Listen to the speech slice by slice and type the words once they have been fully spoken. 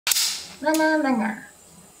Mana-mana.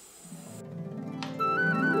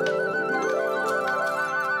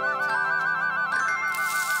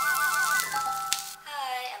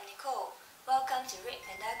 Hi, I'm Nicole. Welcome to Red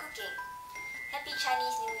Panda Cooking. Happy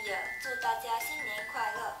Chinese New Year! 祝大家新年快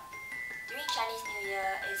乐! During Chinese New Year,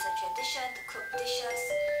 it is a tradition to cook dishes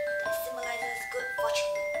that symbolizes good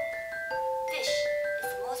fortune. Fish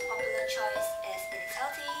is the most popular choice as it is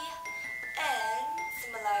healthy and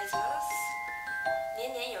symbolizes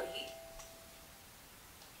年年有余.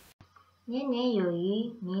 年年有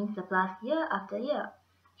余 means surplus year after year.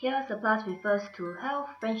 Here, surplus refers to health,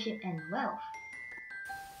 friendship, and wealth.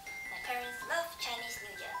 My parents love Chinese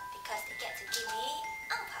New Year because they get to give me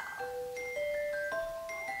ang pao.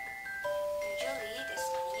 Usually, there's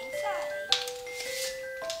money inside.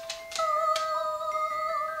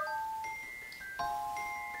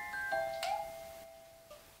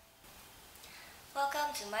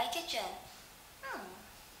 Welcome to my kitchen.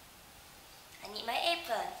 I need my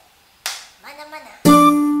apron. Mana-mana.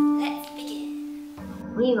 Let's begin.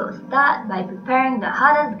 We will start by preparing the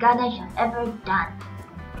hardest garnish I've ever done.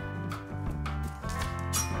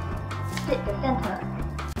 Split the center.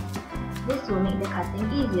 This will make the cutting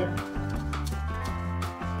easier.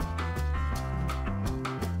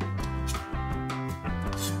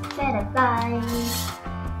 Set aside.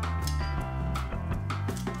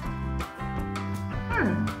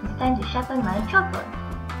 It's time to sharpen my chopper.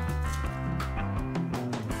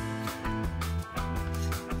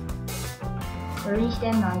 Arrange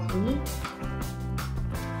them nicely.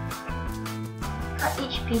 Cut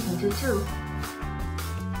each piece into two.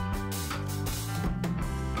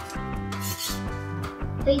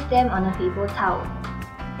 Place them on a paper towel.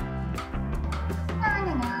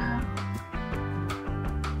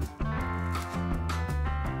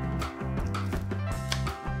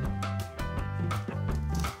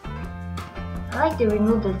 I like to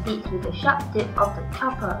remove the seeds with the sharp tip of the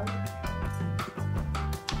chopper.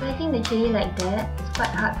 Slicing the chili like that is quite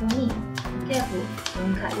hard for me. Be careful,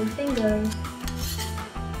 don't cut your fingers.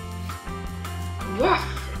 Yes,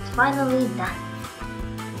 it's finally done.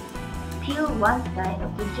 Peel one side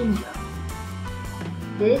of the ginger.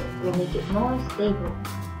 This will make it more stable.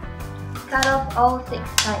 Cut off all 6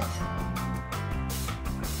 sides.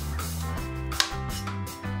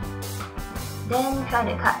 Then try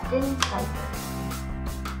to cut thin slices.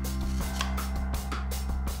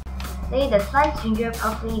 Lay the sliced ginger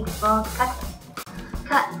properly before cutting.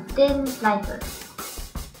 Cut thin slices.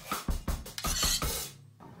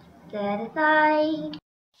 Set aside.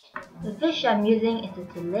 The fish I'm using is a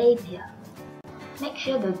tilapia. Make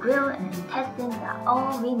sure the grill and intestines are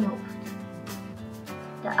all removed.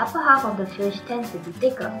 The upper half of the fish tends to be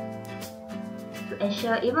thicker. To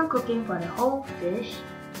ensure even cooking for the whole fish,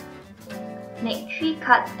 make 3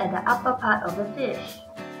 cuts at the upper part of the fish.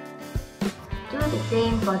 Do the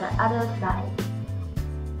same for the other side.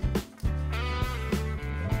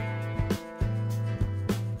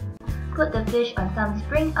 Put the fish on some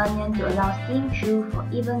spring onion to allow steam through for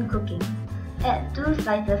even cooking. Add 2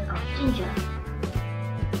 slices of ginger.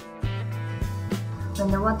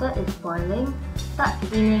 When the water is boiling, start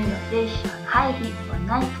steaming the fish on high heat for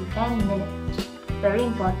 9 to 10 minutes. Very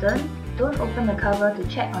important, don't open the cover to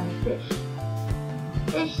check on the fish.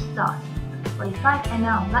 Fish sauce: 45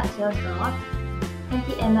 ml of light soy sauce,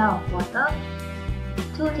 20 ml of water,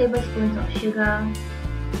 2 tablespoons of sugar,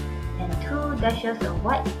 and 2 dashes of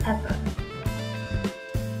white pepper.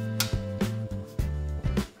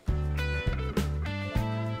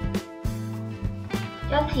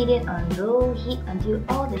 Just heat it on low heat until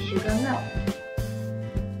all the sugar melts.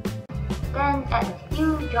 Then add a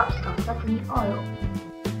few drops of sesame oil.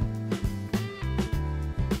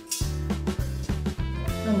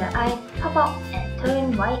 When the eyes pop out and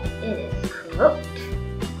turn white, it is cooked.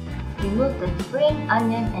 Remove the spring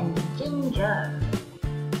onion and the ginger.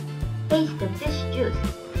 Taste the fish juice.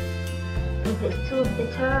 If it's too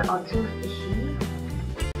bitter or too fishy,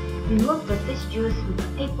 remove the fish juice with a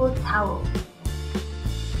paper towel.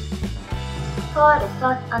 Pour the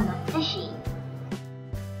sauce on the fishy.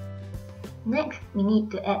 Next, we need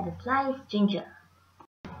to add the sliced ginger.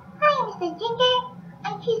 Hi, Mr. Ginger.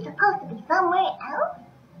 Aren't you supposed to be somewhere else?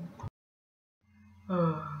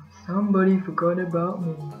 Somebody forgot about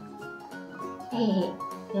me. Hey,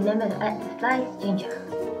 remember to add the sliced ginger.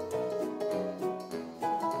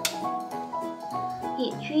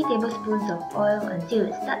 Heat 3 tablespoons of oil until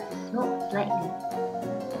it starts to smoke slightly.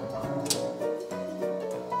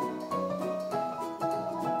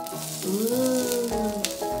 Ooh.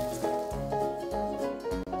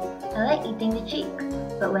 I like eating the cheek,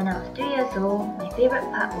 but when I was 3 years old, my favorite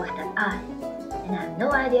part was the eye, and I have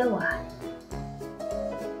no idea why.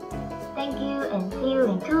 and see you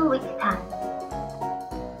in 2 weeks' time.